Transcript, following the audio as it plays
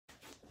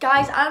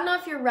Guys, I don't know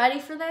if you're ready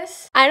for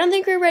this. I don't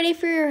think we're ready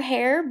for your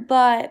hair,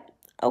 but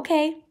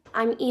okay.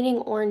 I'm eating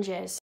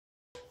oranges.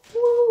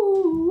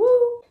 Woo,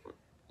 woo.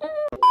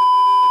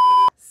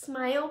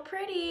 Smile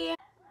pretty.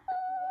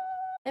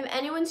 If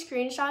anyone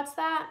screenshots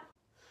that,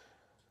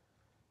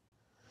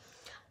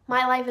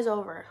 my life is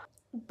over.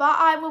 But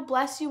I will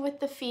bless you with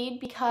the feed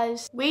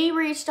because we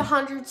reached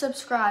 100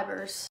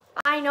 subscribers.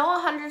 I know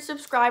 100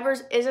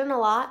 subscribers isn't a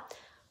lot,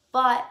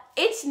 but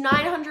it's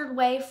 900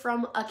 away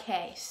from a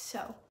K.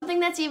 So something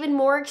that's even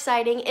more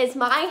exciting is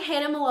my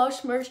Hannah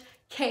Meloche merch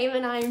came,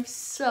 and I'm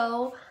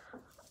so...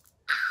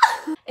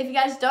 If you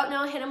guys don't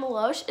know, Hannah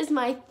Meloche is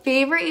my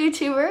favorite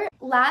YouTuber.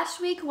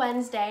 Last week,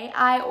 Wednesday,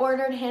 I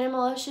ordered Hannah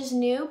Meloche's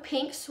new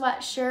pink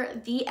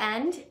sweatshirt, The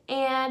End,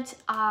 and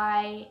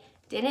I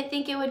didn't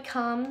think it would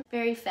come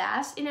very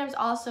fast, and I was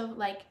also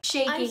like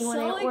shaking when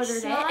I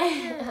ordered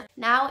it.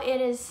 Now it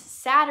is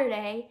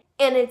Saturday,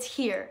 and it's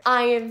here.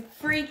 I am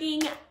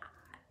freaking...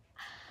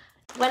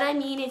 When I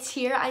mean it's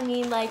here, I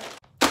mean like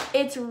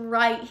it's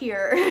right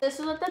here. This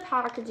is what the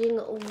packaging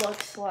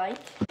looks like.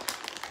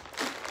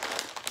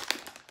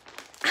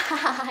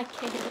 I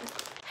can't.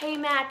 Hey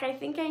Mac, I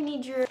think I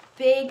need your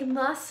big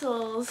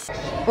muscles.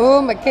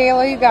 Ooh,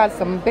 Michaela, you got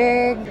some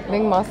big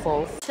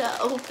muscles.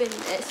 To open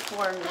this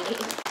for me.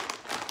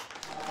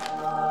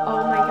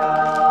 Oh my god.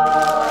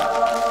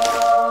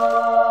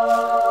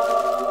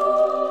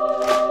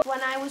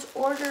 When I was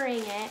ordering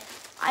it,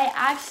 I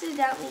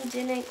accidentally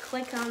didn't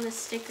click on the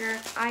sticker.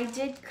 I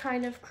did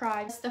kind of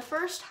cry. It's the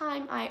first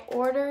time I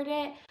ordered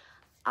it,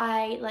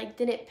 I like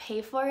didn't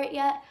pay for it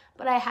yet,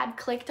 but I had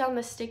clicked on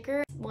the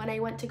sticker. When I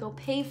went to go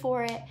pay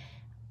for it,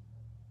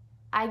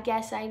 I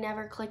guess I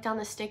never clicked on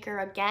the sticker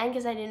again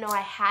because I didn't know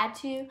I had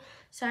to.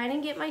 So I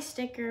didn't get my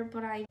sticker,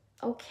 but I'm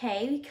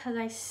okay because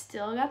I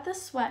still got the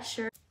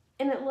sweatshirt.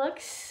 And it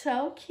looks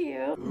so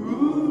cute.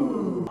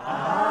 Ooh.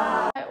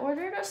 I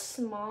ordered a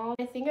small.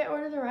 I think I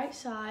ordered the right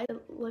size.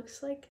 It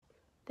looks like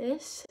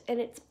this, and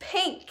it's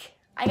pink.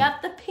 I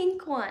got the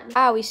pink one.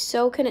 Wow, we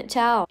so couldn't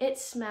tell. It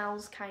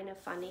smells kind of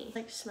funny.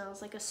 Like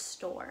smells like a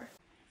store.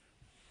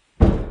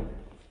 Oh,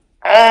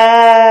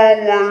 I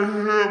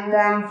hit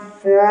my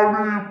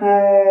funny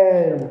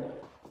bone.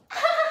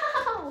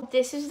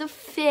 This is the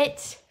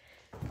fit.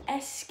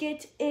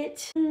 Esket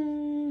it.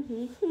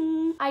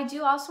 I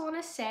do also want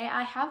to say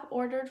I have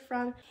ordered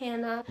from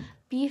Hannah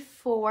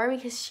before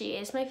because she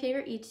is my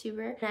favorite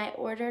YouTuber. And I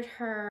ordered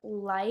her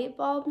light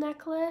bulb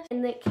necklace,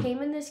 and it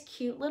came in this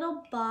cute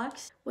little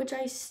box, which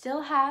I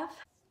still have.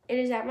 It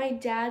is at my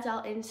dad's.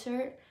 I'll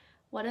insert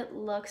what it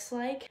looks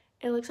like.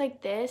 It looks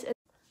like this.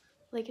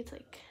 Like it's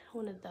like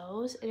one of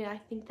those, and I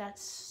think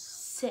that's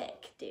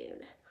sick,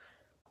 dude.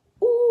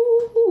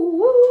 Ooh,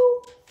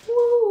 woo,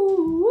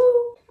 woo,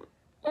 woo.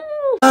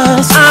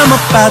 I'm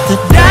about to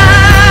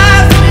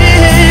dive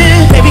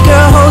in. Baby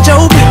girl, hold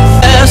your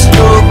breath. Left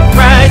stroke,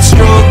 right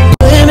stroke,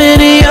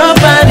 limiting your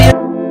body.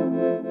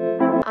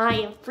 I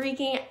am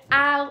freaking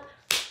out.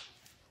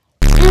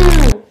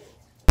 Oh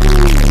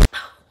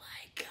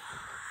my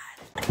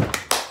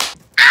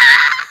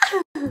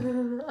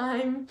god.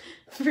 I'm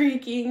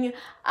freaking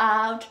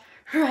out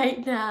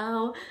right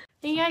now.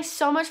 Thank you guys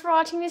so much for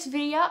watching this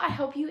video. I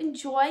hope you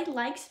enjoyed.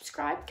 Like,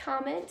 subscribe,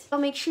 comment. So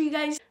make sure you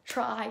guys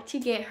try to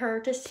get her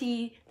to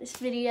see this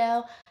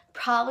video.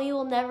 Probably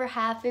will never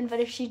happen, but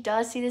if she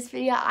does see this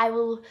video, I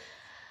will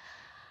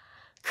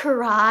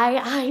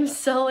cry. I'm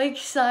so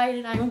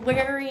excited. I'm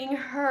wearing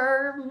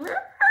her.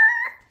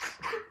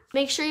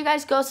 Make sure you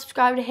guys go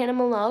subscribe to Hannah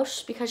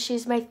Meloche because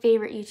she's my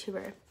favorite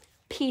YouTuber.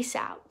 Peace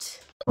out.